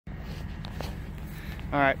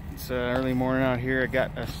Alright, it's early morning out here. I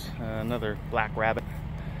got us another black rabbit.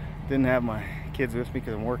 Didn't have my kids with me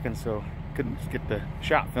because I'm working, so couldn't get the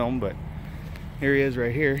shot film, but here he is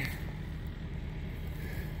right here.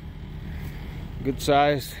 Good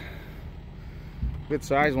size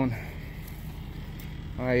one.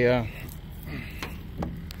 I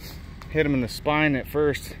hit him in the spine at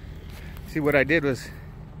first. See, what I did was,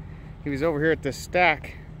 he was over here at this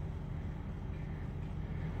stack,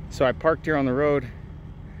 so I parked here on the road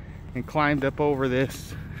and climbed up over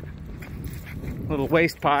this little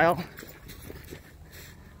waste pile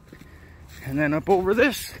and then up over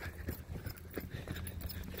this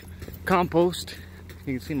compost.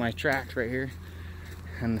 You can see my tracks right here,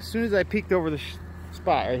 and as soon as I peeked over the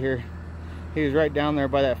spot right here, he was right down there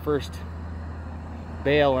by that first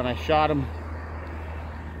bale, and I shot him.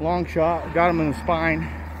 Long shot, got him in the spine,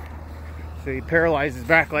 so he paralyzed his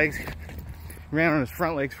back legs, ran on his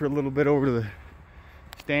front legs for a little bit over to the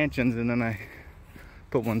stanchions, and then I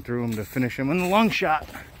put one through him to finish him in the long shot.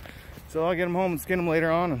 So I'll get him home and skin him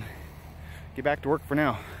later on and get back to work for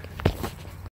now.